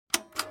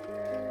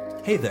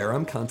Hey there,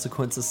 I'm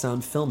Consequence of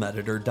Sound film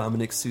editor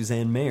Dominic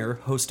Suzanne Mayer,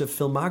 host of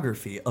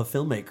Filmography, a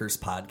filmmaker's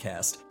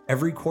podcast.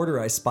 Every quarter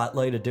I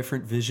spotlight a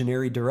different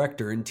visionary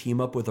director and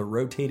team up with a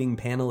rotating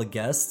panel of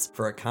guests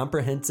for a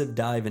comprehensive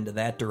dive into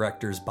that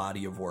director's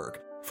body of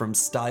work. From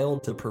style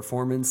to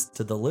performance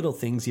to the little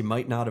things you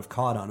might not have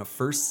caught on a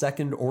first,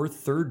 second, or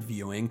third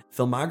viewing,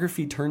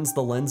 Filmography turns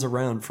the lens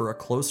around for a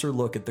closer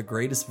look at the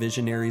greatest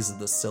visionaries of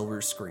the silver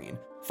screen.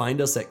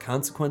 Find us at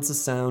Consequence of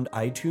Sound,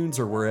 iTunes,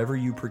 or wherever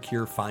you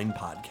procure fine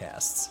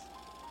podcasts.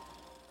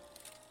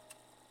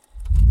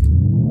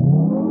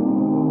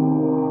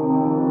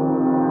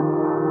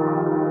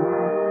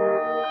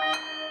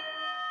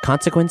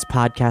 Consequence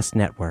Podcast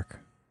Network.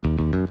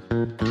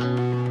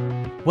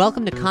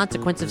 Welcome to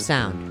Consequence of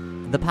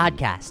Sound, the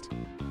podcast.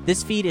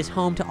 This feed is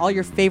home to all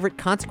your favorite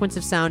Consequence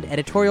of Sound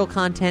editorial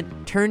content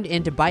turned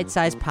into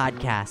bite-sized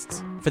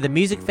podcasts for the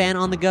music fan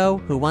on the go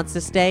who wants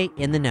to stay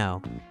in the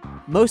know.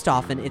 Most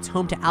often, it's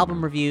home to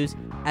album reviews,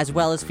 as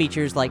well as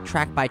features like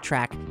Track by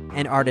Track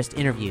and artist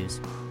interviews.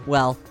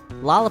 Well,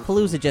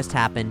 Lollapalooza just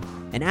happened,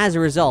 and as a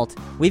result,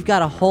 we've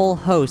got a whole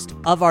host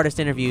of artist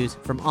interviews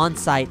from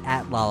on-site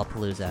at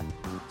Lollapalooza.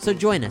 So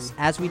join us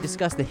as we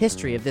discuss the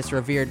history of this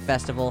revered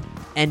festival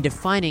and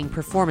defining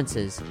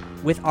performances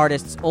with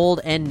artists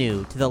old and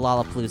new to the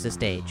Lollapalooza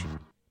stage.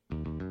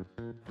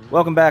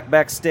 Welcome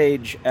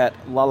backstage at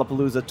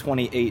Lollapalooza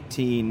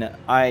 2018.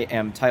 I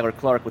am Tyler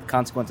Clark with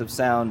Consequence of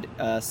Sound,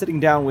 sitting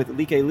down with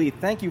Lykke.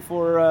 Thank you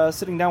for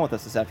sitting down with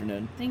us this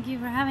afternoon. Thank you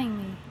for having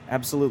me.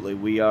 Absolutely.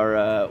 We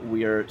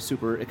are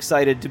super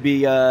excited to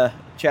be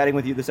chatting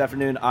with you this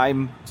afternoon.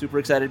 I'm super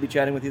excited to be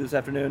chatting with you this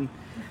afternoon.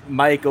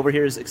 Mike over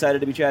here is excited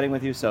to be chatting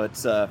with you, so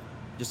it's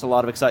just a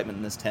lot of excitement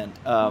in this tent.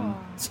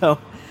 So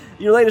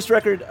your latest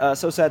record,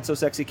 So Sad, So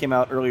Sexy, came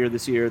out earlier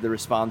this year. The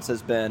response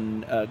has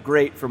been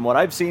great from what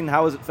I've seen.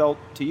 How has it felt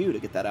to you to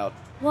get that out?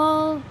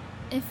 Well,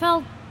 it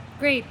felt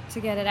great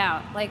to get it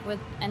out, like with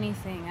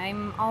anything.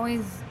 I'm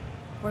always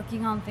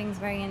working on things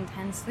very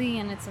intensely,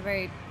 and it's a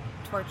very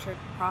tortured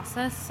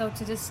process. So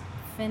to just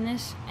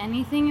finish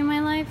anything in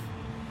my life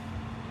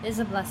is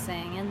a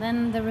blessing. And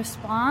then the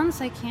response,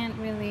 I can't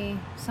really...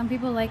 Some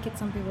people like it,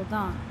 some people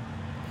don't.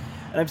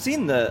 And I've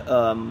seen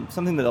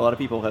something that a lot of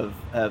people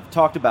have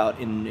talked about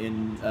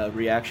in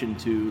reaction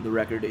to the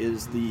record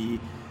is the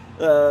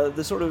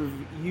sort of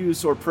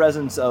use or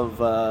presence of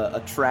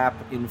a trap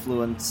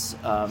influence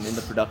in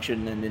the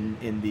production and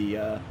in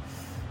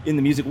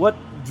the music. What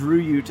drew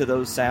you to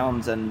those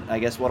sounds, and I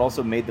guess what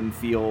also made them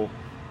feel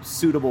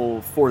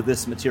suitable for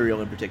this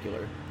material in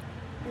particular?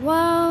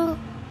 Well,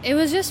 it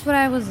was just what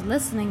I was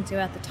listening to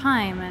at the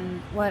time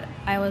and what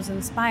I was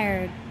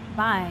inspired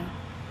by.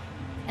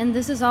 And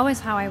this is always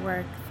how I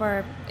work.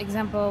 For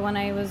example, when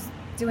I was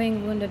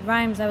doing Wounded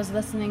Rhymes, I was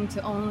listening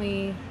to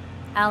only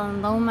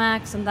Alan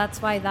Lomax, and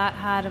that's why that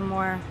had a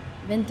more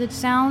vintage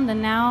sound.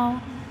 And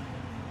now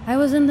I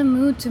was in the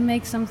mood to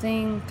make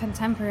something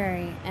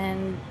contemporary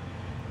and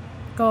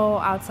go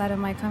outside of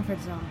my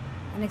comfort zone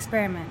and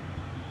experiment.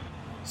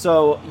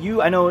 So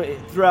I know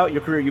throughout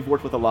your career you've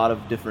worked with a lot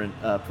of different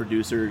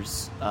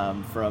producers,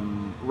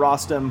 from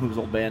Rostam, whose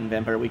old band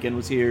Vampire Weekend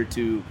was here,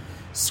 to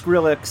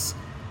Skrillex.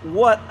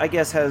 What, I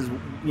guess, has,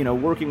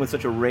 working with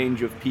such a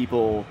range of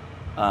people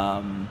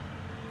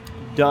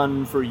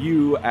done for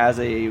you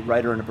as a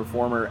writer and a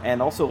performer? And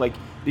also,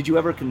 did you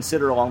ever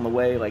consider along the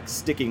way,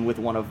 sticking with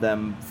one of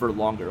them for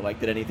longer?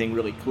 Did anything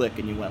really click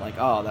and you went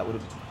that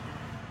would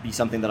be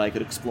something that I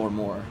could explore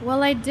more?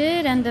 Well, I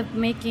did end up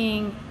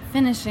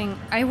finishing.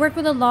 I worked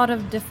with a lot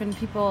of different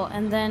people,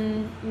 and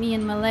then me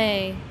and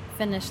Malay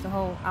finished the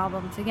whole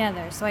album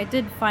together. So I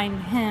did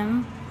find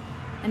him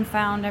and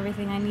found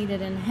everything I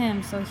needed in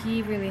him, so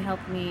he really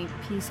helped me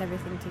piece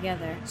everything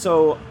together.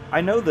 So I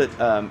know that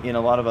in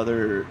a lot of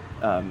other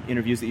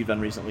interviews that you've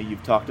done recently,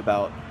 you've talked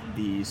about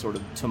the sort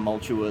of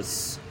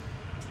tumultuous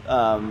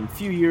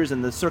few years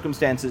and the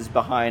circumstances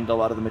behind a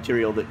lot of the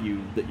material that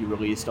you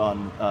released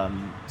on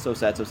So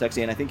Sad, So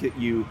Sexy, and I think that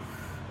you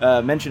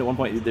mentioned at one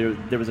point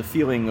there was a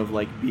feeling of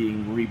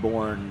being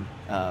reborn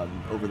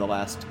over the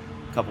last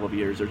couple of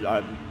years, or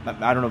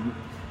I don't know.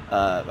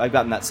 I've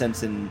gotten that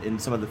sense in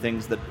some of the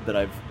things that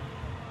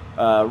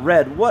I've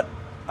read. What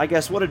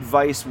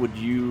advice would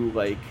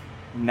you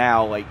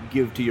now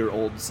give to your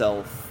old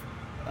self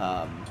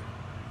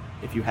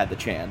if you had the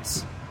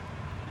chance?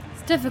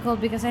 It's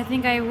difficult because I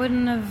think I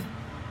wouldn't have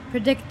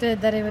predicted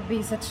that it would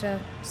be such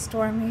a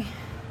stormy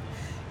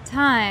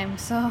time.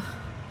 So,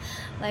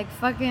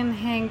 fucking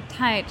hang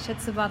tight.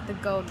 Shit's about to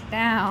go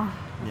down.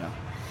 Yeah.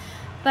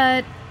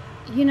 But,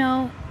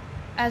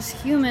 as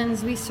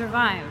humans, we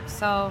survived.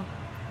 So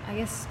I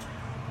guess,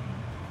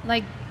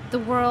 the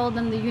world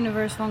and the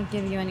universe won't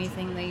give you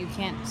anything that you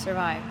can't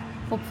survive,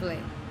 hopefully.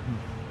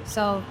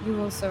 So you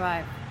will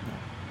survive.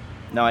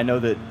 Now, I know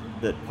that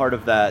part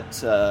of that,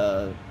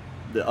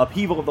 the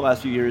upheaval of the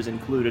last few years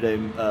included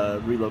a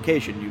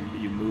relocation.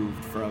 You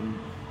moved from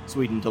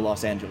Sweden to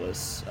Los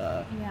Angeles.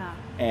 Yeah.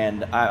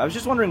 And I was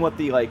just wondering what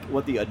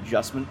the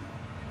adjustment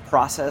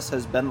process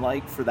has been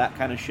like for that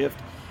kind of shift.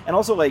 And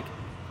also,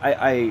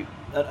 I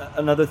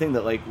another thing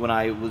that, like, when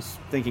I was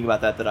thinking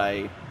about that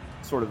I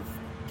sort of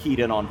keyed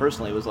in on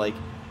personally was, like,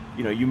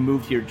 you know, you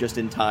moved here just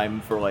in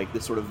time for, like,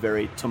 this sort of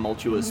very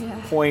tumultuous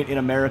point in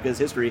America's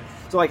history.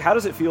 So, like, how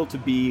does it feel to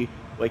be,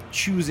 like,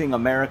 choosing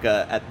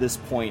America at this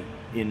point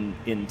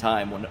in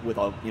time with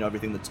all, you know,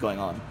 everything that's going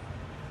on?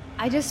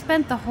 I just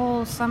spent the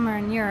whole summer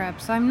in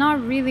Europe, so I'm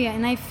not really,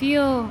 and I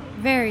feel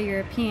very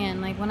European.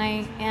 Like, when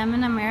I am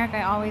in America,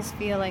 I always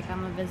feel like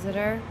I'm a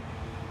visitor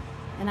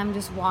and I'm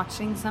just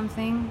watching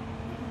something.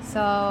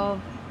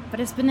 So, but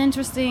it's been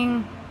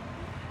interesting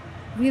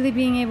really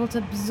being able to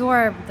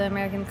absorb the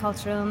American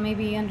culture and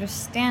maybe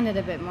understand it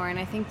a bit more. And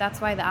I think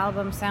that's why the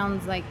album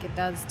sounds like it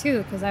does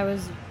too, because I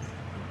was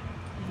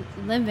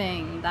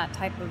living that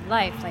type of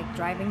life, like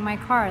driving my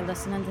car,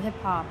 listening to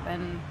hip-hop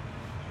and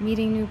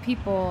meeting new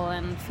people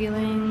and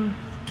feeling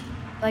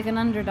like an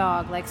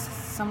underdog, like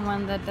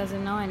someone that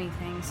doesn't know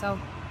anything. So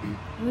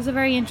it was a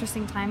very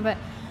interesting time, but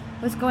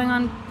what's going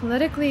on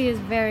politically is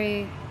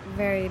very,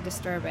 very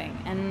disturbing,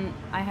 and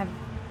I have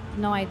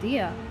no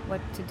idea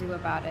what to do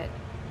about it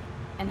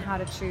and how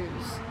to choose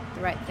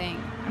the right thing.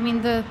 I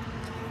mean,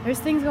 there's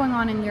things going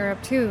on in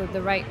Europe too.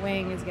 The right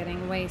wing is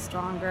getting way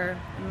stronger,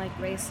 and like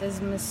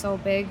racism is so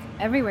big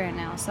everywhere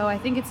now. So I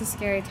think it's a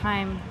scary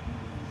time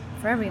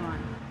for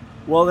everyone.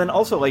 Well, then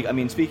also, like, I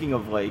mean, speaking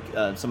of, like,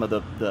 some of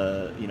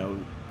the you know,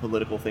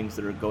 political things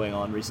that are going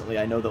on recently,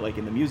 I know that, like,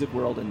 in the music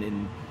world and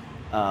in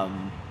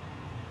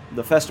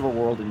the festival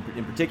world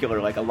in particular,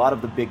 like, a lot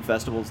of the big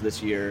festivals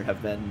this year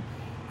have been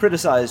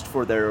criticized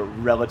for their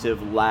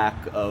relative lack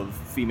of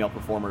female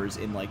performers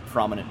in, like,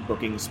 prominent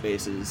booking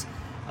spaces,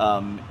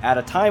 at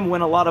a time when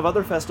a lot of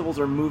other festivals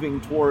are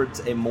moving towards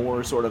a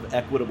more sort of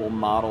equitable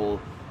model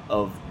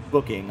of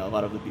booking. A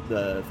lot of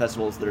the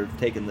festivals that have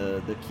taken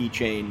the key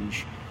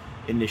change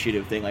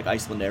initiative thing, like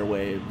Iceland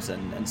Airwaves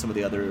and some of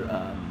the other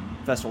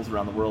festivals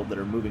around the world that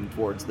are moving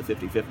towards the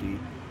 50-50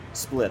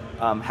 split.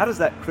 How does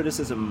that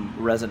criticism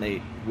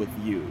resonate with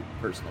you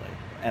personally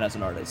and as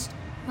an artist?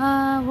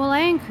 Well, I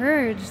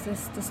encourage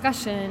this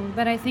discussion,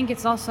 but I think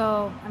it's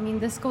also, I mean,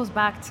 this goes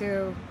back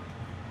to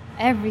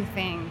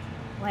everything.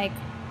 Like,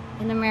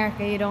 in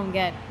America, you don't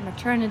get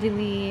maternity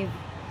leave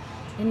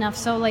enough.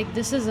 So, like,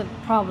 this is a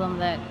problem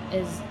that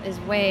is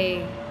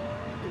way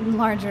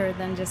larger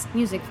than just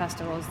music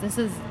festivals. This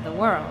is the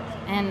world,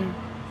 and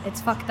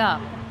it's fucked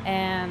up.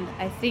 And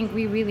I think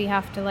we really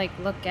have to, like,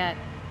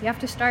 you have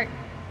to start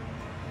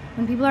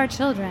when people are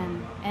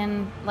children,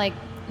 and, like,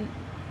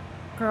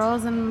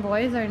 girls and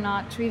boys are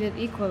not treated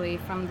equally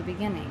from the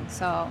beginning,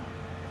 so,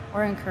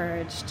 or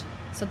encouraged.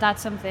 So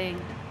that's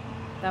something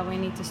that we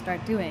need to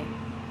start doing.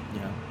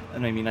 Yeah,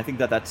 and I mean, I think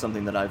that's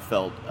something that I've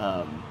felt,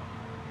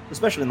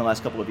 especially in the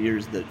last couple of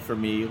years, that for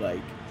me,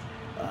 like,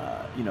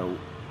 you know,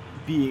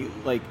 being,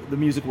 like, the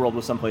music world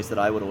was someplace that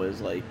I would always,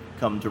 like,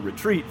 come to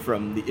retreat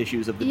from the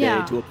issues of the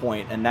day to a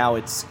point, and now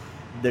it's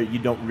there. You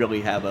don't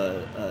really have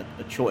a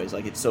choice.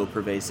 Like, it's so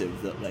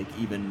pervasive that, like,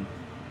 even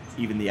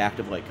the act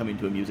of, like, coming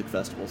to a music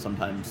festival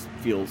sometimes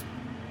feels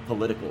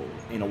political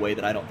in a way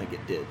that I don't think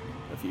it did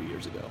a few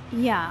years ago.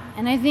 Yeah,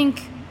 and I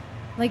think,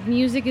 like,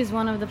 music is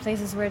one of the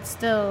places where it's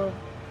still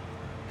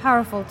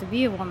powerful to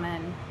be a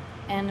woman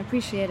and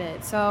appreciate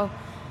it. So,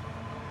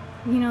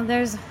 you know,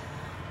 there's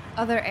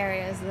other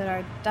areas that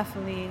are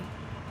definitely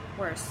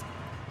worse.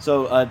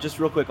 So just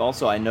real quick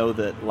also, I know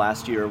that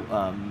last year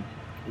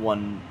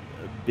one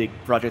big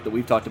project that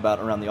we've talked about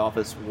around the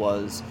office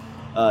was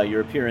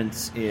your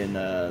appearance in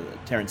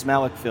Terrence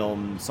Malick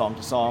film Song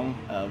to Song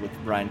with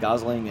Ryan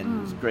Gosling, and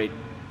it was a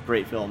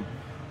great film.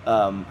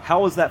 How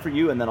was that for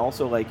you? And then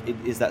also, like,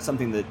 is that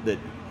something that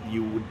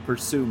you would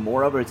pursue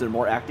more of, or is there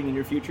more acting in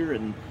your future?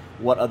 And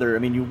what other, I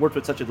mean, you worked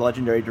with such a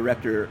legendary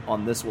director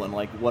on this one,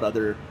 like, what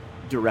other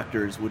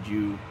directors would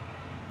you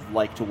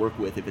like to work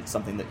with if it's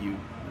something that you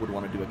would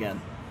want to do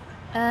again?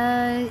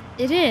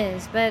 It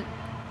is, but,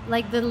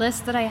 like, the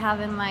list that I have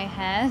in my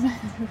head,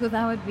 who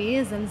that would be,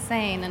 is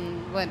insane,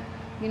 and what,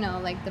 you know,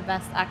 like, the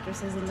best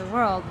actresses in the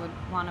world would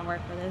want to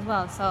work with as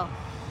well. So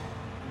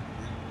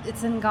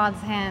it's in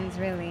God's hands,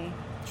 really.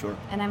 Sure.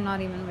 And I'm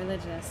not even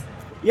religious.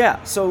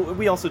 Yeah, so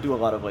we also do a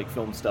lot of, like,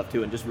 film stuff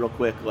too. And just real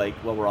quick, like,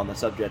 while we're on the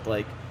subject,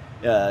 like,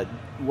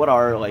 what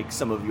are, like,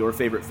 some of your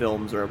favorite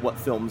films, or what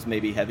films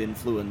maybe have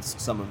influenced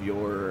some of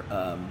your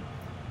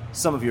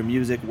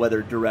music,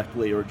 whether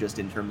directly or just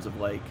in terms of,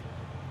 like,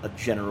 a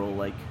general,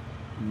 like,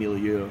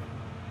 milieu?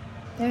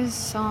 There's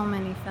so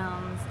many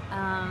films.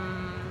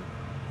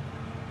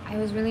 I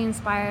was really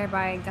inspired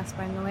by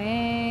Gaspar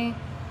Noé.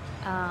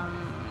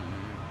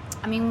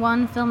 I mean,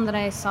 one film that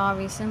I saw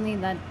recently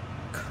that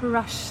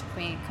crushed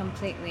me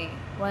completely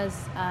was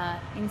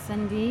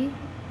Incendie.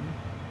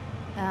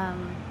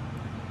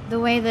 The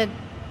way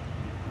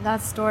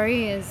that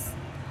story is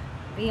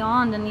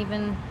beyond, and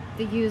even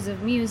the use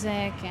of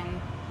music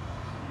and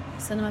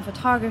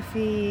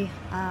cinematography.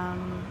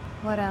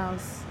 What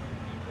else?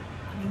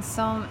 I mean,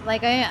 so,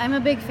 like, I'm a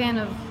big fan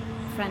of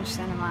French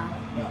cinema,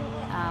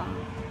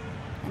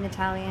 and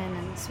Italian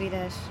and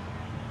Swedish.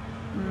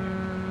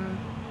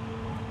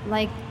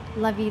 Like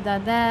La Vie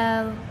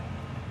d'Adèle,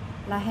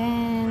 La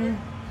Haine,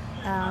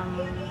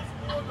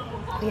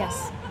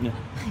 Yes. Yeah.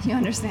 You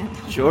understand.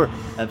 Sure,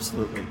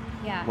 absolutely.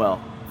 Yeah.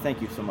 Well,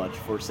 thank you so much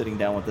for sitting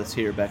down with us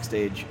here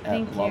backstage at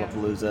Thank you.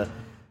 Lollapalooza.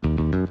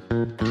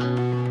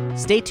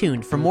 Stay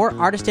tuned for more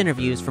artist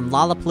interviews from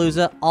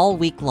Lollapalooza all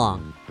week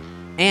long.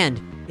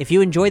 And if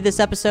you enjoyed this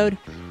episode,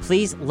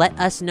 please let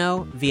us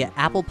know via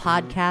Apple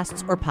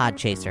Podcasts or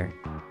Podchaser.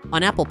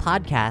 On Apple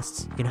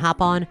Podcasts, you can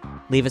hop on,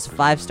 leave us a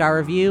 5-star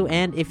review,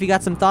 and if you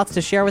got some thoughts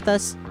to share with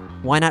us,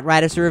 why not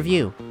write us a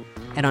review?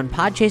 And on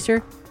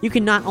Podchaser, you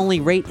can not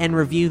only rate and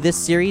review this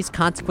series,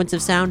 Consequence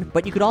of Sound,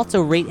 but you could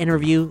also rate and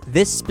review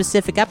this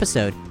specific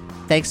episode.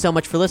 Thanks so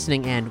much for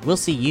listening, and we'll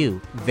see you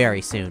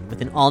very soon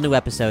with an all-new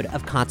episode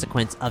of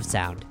Consequence of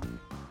Sound.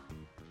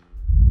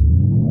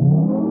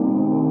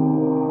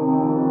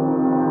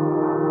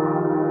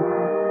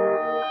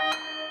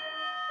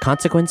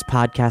 Consequence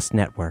Podcast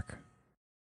Network.